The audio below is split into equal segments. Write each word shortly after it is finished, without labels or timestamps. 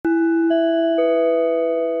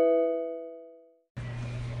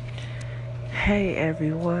Hey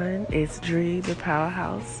everyone, it's Dree the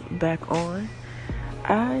Powerhouse back on.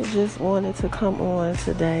 I just wanted to come on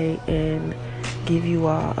today and give you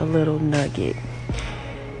all a little nugget.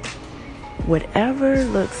 Whatever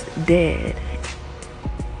looks dead,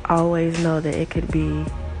 always know that it could be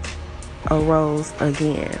arose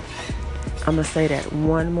again. I'm going to say that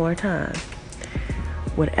one more time.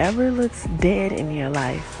 Whatever looks dead in your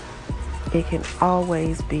life, it can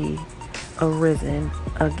always be arisen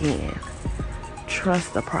again.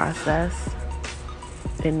 Trust the process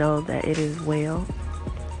and know that it is well.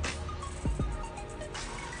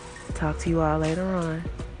 Talk to you all later on.